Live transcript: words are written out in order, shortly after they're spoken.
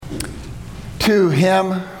To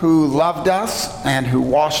him who loved us and who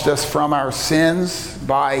washed us from our sins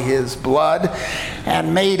by his blood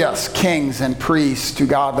and made us kings and priests to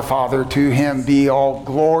God the Father, to him be all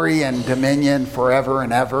glory and dominion forever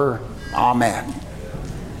and ever. Amen.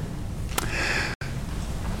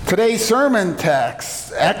 Today's sermon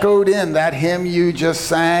text, echoed in that hymn you just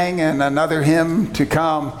sang and another hymn to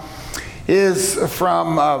come, is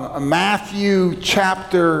from Matthew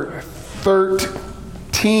chapter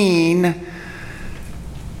 13.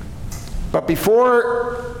 But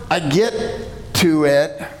before I get to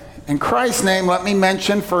it, in Christ's name, let me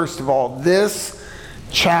mention first of all, this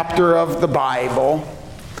chapter of the Bible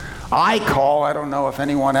I don't know if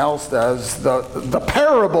anyone else does, the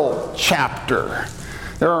parable chapter.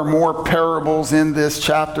 There are more parables in this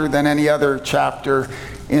chapter than any other chapter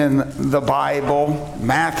in the Bible.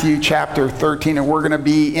 Matthew chapter 13, and we're going to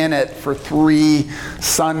be in it for 3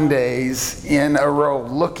 Sundays in a row,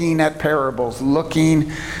 looking at parables.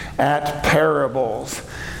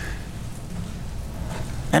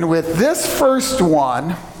 And with this first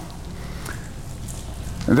one,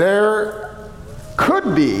 there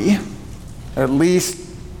could be, at least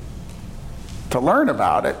to learn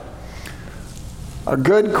about it, a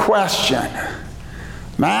good question.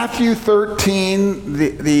 Matthew 13,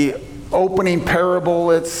 the opening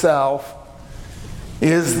parable itself,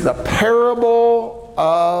 is the parable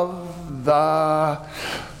of the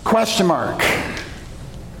question mark.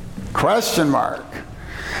 Question mark.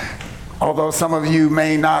 Although some of you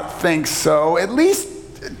may not think so, at least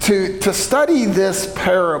to study this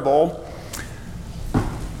parable,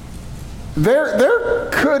 there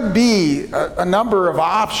could be a number of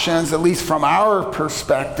options, at least from our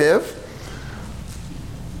perspective,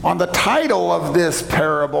 on the title of this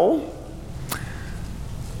parable.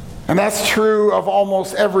 And that's true of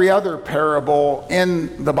almost every other parable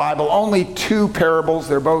in the Bible. Only 2 parables,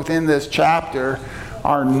 they're both in this chapter,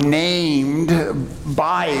 are named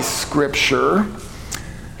by Scripture.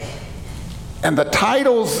 And the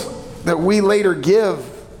titles that we later give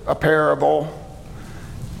a parable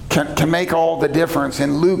can make all the difference.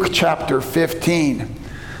 In Luke chapter 15,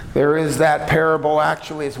 there is that parable.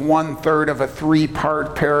 Actually, it's 1/3 of a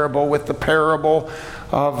 3-part parable, with the parable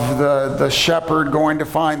of the shepherd going to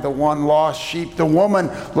find the one lost sheep, the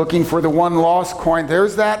woman looking for the one lost coin.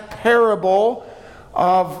 There's that parable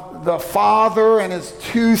of the father and his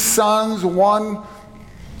 2 sons. One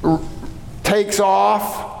takes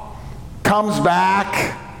off, comes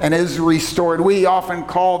back, and is restored. We often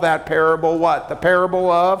call that parable what? The parable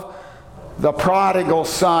of the prodigal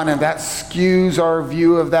son, and that skews our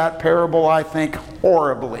view of that parable, I think,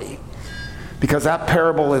 horribly. Because that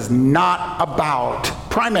parable is not about,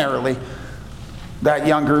 primarily, that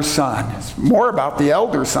younger son. It's more about the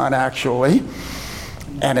elder son, actually.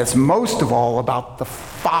 And it's most of all about the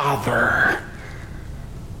father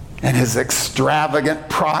and his extravagant,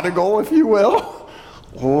 prodigal, if you will,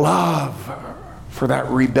 love for that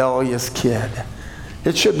rebellious kid.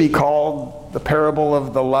 It should be called the parable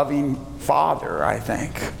of the loving father, I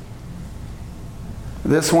think.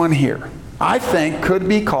 This one here, I think, could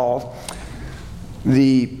be called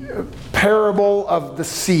the parable of the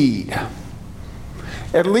seed.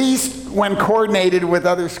 At least when coordinated with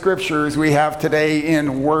other scriptures we have today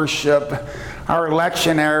in worship. Our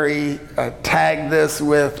lectionary tagged this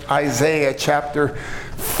with Isaiah chapter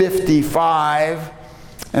 55.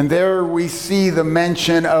 And there we see the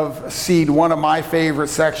mention of seed, one of my favorite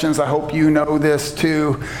sections. I hope you know this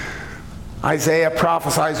too. Isaiah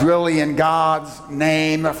prophesies really in God's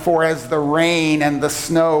name, for as the rain and the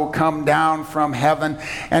snow come down from heaven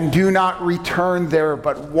and do not return there,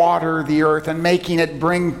 but water the earth and making it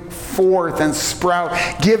bring forth and sprout,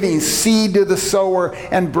 giving seed to the sower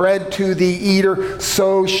and bread to the eater,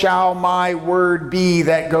 so shall my word be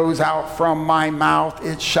that goes out from my mouth.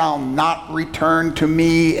 It shall not return to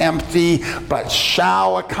me empty, but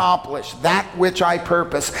shall accomplish that which I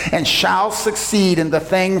purpose and shall succeed in the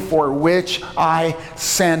thing for which I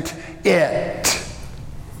sent it.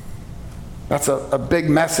 That's a big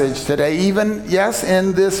message today. Even, yes,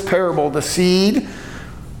 in this parable, the seed,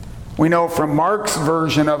 we know from Mark's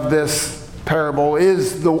version of this parable,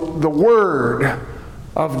 is the Word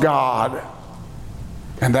of God.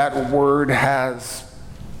 And that Word has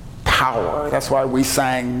power. That's why we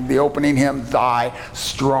sang the opening hymn, Thy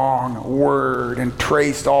Strong Word, and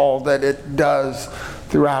traced all that it does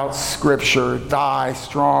throughout Scripture. Thy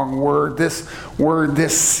strong word. This word,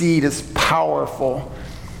 this seed is powerful.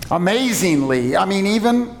 Amazingly, I mean,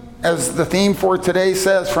 even as the theme for today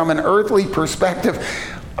says, from an earthly perspective,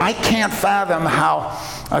 I can't fathom how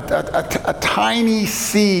a tiny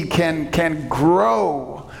seed can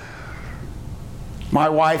grow My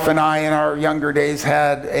wife and I in our younger days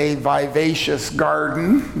had a vivacious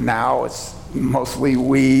garden. Now it's mostly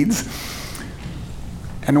weeds.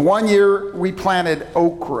 And one year we planted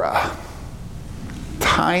okra.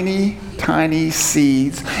 Tiny, tiny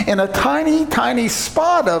seeds in a tiny, tiny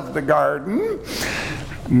spot of the garden,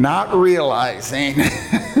 not realizing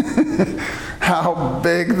how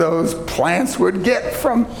big those plants would get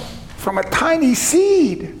from a tiny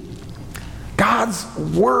seed. God's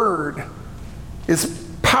Word is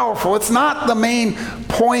powerful. It's not the main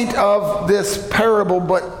point of this parable,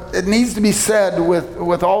 but it needs to be said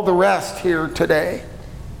with all the rest here today.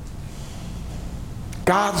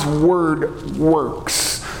 God's Word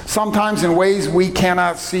works. Sometimes in ways we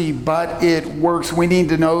cannot see, but it works. We need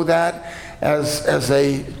to know that as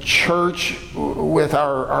a church with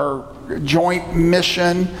our joint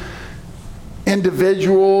mission.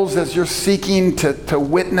 Individuals, as you're seeking to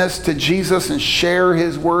witness to Jesus and share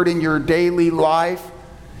His Word in your daily life,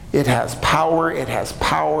 it has power, it has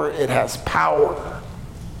power, it has power.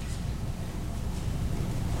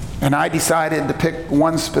 And I decided to pick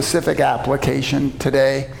one specific application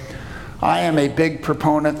today. I am a big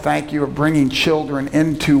proponent, thank you, of bringing children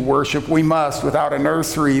into worship. We must, without a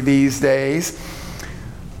nursery these days.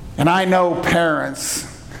 And I know parents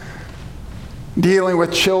dealing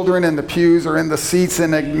with children in the pews or in the seats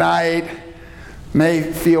in Ignite may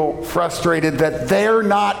feel frustrated that they're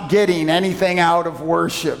not getting anything out of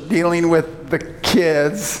worship, dealing with the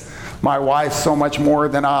kids. My wife, so much more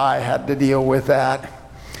than I, had to deal with that.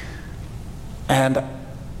 And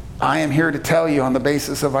I am here to tell you on the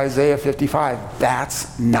basis of Isaiah 55,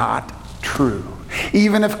 that's not true.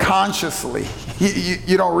 Even if consciously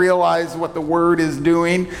you don't realize what the Word is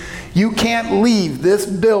doing, you can't leave this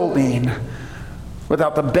building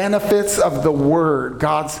without the benefits of the Word,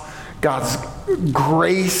 God's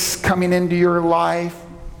grace coming into your life,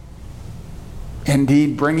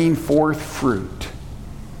 indeed bringing forth fruit.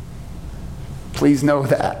 Please know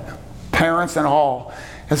that. Parents and all,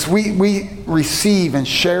 as we receive and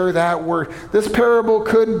share that Word, this parable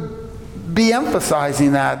could be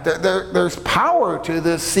emphasizing that. There's power to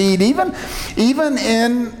this seed, even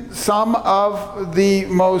in some of the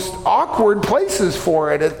most awkward places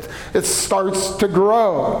for it. It starts to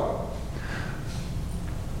grow.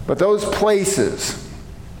 But those places,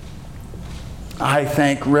 I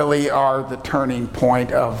think, really are the turning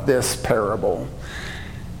point of this parable.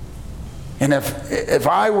 And if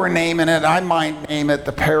I were naming it, I might name it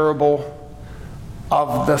the parable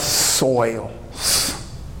of the soils.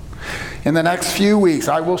 In the next few weeks,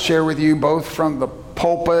 I will share with you, both from the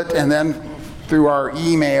pulpit and then through our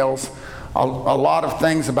emails, a lot of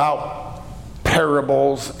things about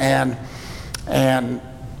parables. And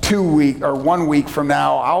 1 week from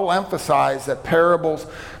now, I'll emphasize that parables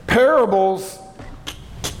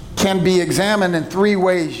can be examined in three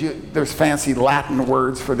ways. There's fancy Latin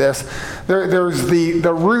words for this. There's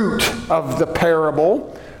the root of the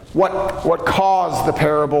parable. What caused the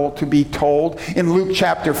parable to be told? In Luke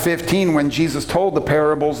chapter 15, when Jesus told the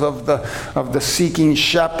parables of the seeking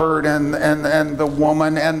shepherd and the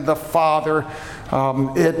woman and the father,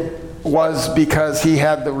 it was because he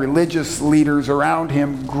had the religious leaders around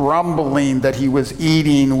him grumbling that he was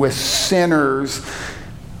eating with sinners.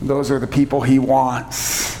 Those are the people he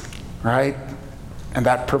wants, right? And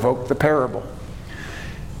that provoked the parable.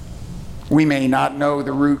 We may not know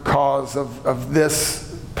the root cause of this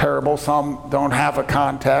parable. Some don't have a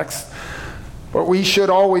context. But we should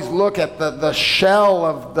always look at the shell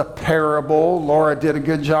of the parable. Laura did a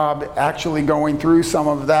good job actually going through some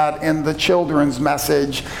of that in the children's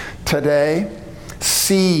message today.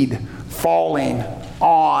 Seed falling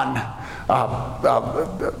on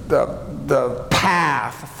the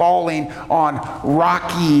path, falling on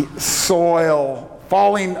rocky soil,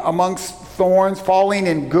 falling amongst thorns, falling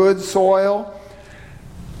in good soil.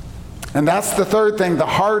 And that's the third thing, the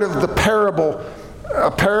heart of the parable.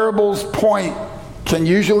 A parable's point can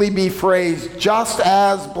usually be phrased, just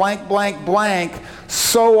as blank, blank, blank,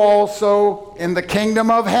 so also in the kingdom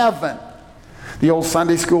of heaven. The old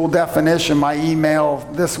Sunday school definition, my email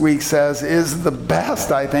this week says, is the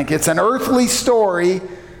best, I think. It's an earthly story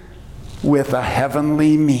with a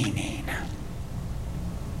heavenly meaning.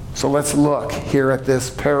 So let's look here at this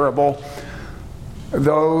parable.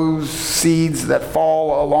 Those seeds that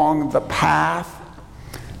fall along the path,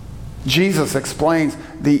 Jesus explains,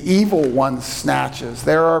 the evil one snatches.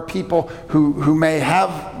 There are people who may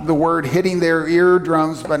have the word hitting their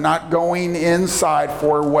eardrums but not going inside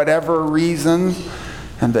for whatever reason,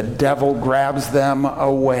 and the devil grabs them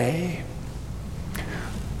away.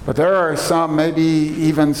 But there are some, maybe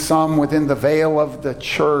even some within the veil of the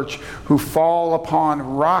church, who fall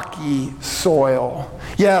upon rocky soil.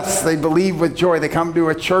 Yes, they believe with joy. They come to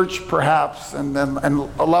a church perhaps and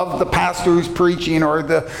love the pastor who's preaching or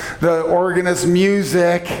the organist's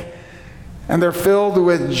music, and they're filled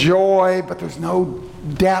with joy, but there's no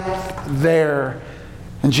depth there.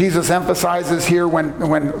 And Jesus emphasizes here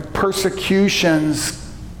when persecutions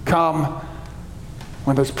come,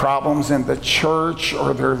 when there's problems in the church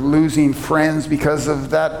or they're losing friends because of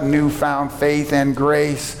that newfound faith and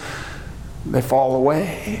grace, they fall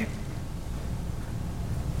away.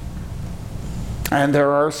 And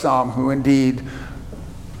there are some who indeed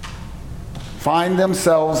find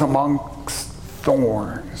themselves amongst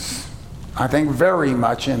thorns. I think very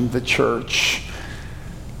much in the church.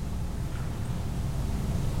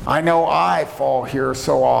 I know I fall here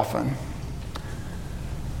so often.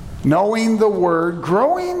 Knowing the Word,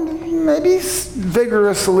 growing maybe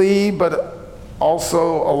vigorously, but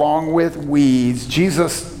also along with weeds.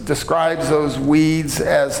 Jesus describes those weeds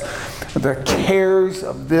as the cares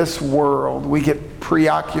of this world. We get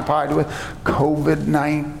preoccupied with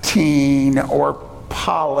COVID-19 or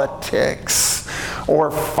politics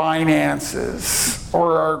or finances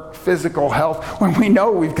or our physical health, when we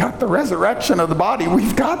know we've got the resurrection of the body,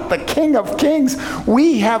 we've got the King of Kings,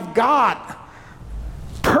 we have got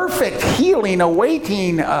perfect healing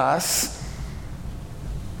awaiting us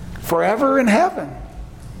forever in heaven.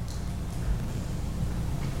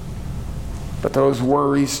 But those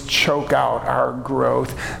worries choke out our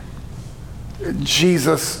growth.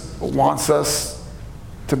 Jesus wants us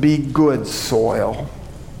to be good soil,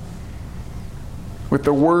 with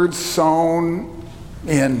the word sown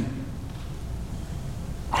in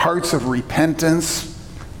hearts of repentance,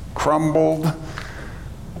 crumbled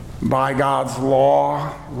by God's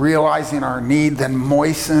law, realizing our need, then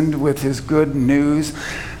moistened with his good news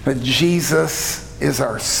that Jesus is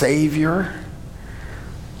our Savior.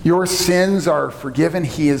 Your sins are forgiven.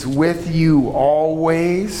 He is with you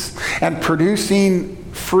always, and producing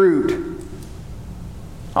fruit.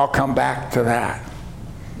 I'll come back to that.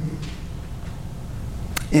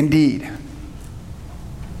 Indeed,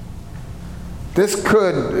 this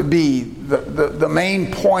could be the main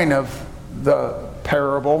point of the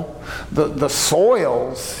parable. The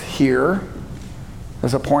soils here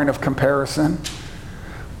as a point of comparison.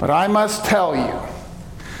 But I must tell you,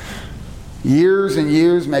 years and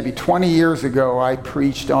years, maybe 20 years ago, I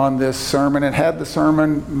preached on this sermon and had the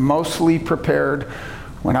sermon mostly prepared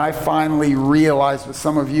when I finally realized, what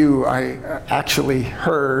some of you I actually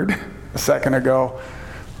heard a second ago,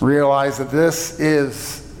 realized that this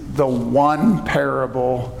is the one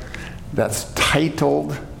parable that's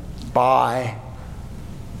titled by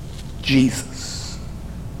Jesus.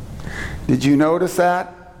 Did you notice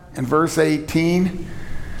that in verse 18?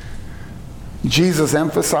 Jesus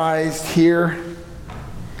emphasized here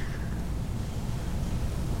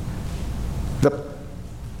the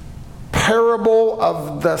parable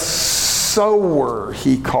of the sower,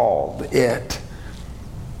 he called it.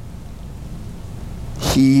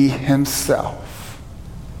 He himself.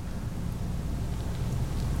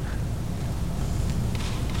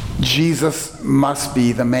 Jesus must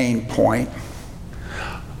be the main point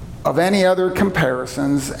of any other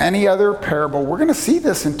comparisons, any other parable. We're going to see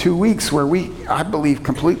this in 2 weeks where we, I believe,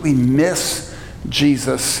 completely miss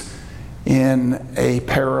Jesus in a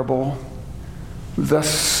parable. The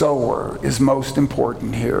sower is most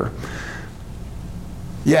important here.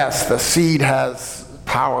 Yes, the seed has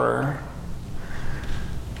power,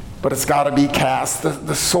 but it's got to be cast.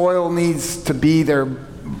 The soil needs to be there,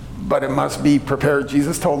 but it must be prepared.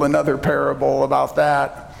 Jesus told another parable about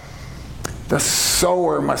that. The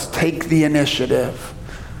sower must take the initiative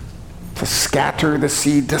to scatter the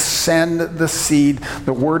seed, to send the seed,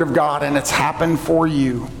 the Word of God, and it's happened for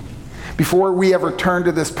you. Before we ever turned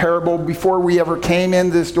to this parable, before we ever came in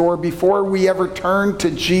this door, before we ever turned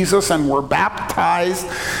to Jesus and were baptized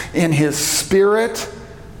in His Spirit,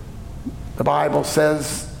 the Bible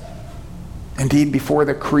says, indeed, before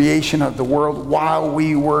the creation of the world, while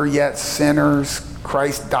we were yet sinners,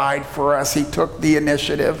 Christ died for us. He took the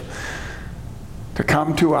initiative to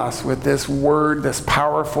come to us with this word, this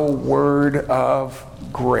powerful word of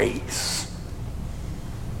grace.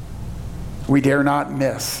 We dare not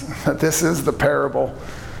miss that this is the parable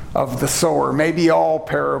of the sower. Maybe all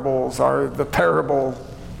parables are the parable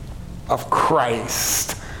of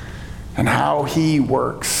Christ and how He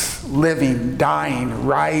works, living, dying,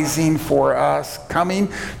 rising for us,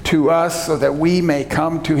 coming to us so that we may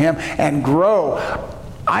come to Him and grow.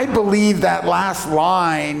 I believe that last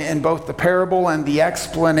line in both the parable and the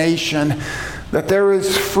explanation, That there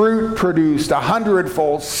is fruit produced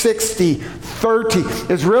 100-fold, 60, 30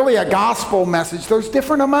 is really a gospel message. There's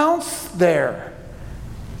different amounts there.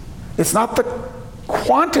 It's not the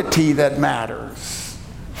quantity that matters.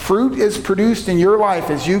 Fruit is produced in your life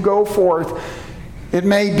as you go forth. It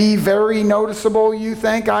may be very noticeable, you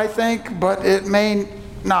think, I think, but it may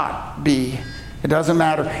not be. It doesn't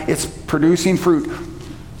matter. It's producing fruit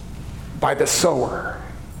by the sower.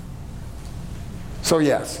 So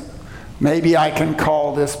yes, maybe I can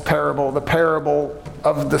call this parable the parable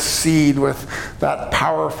of the seed, with that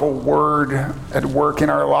powerful word at work in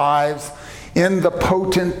our lives. In the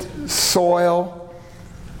potent soil,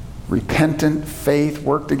 repentant faith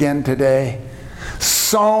worked again today.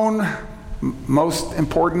 Sown, most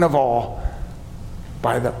important of all,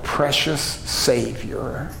 by the precious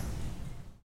Savior.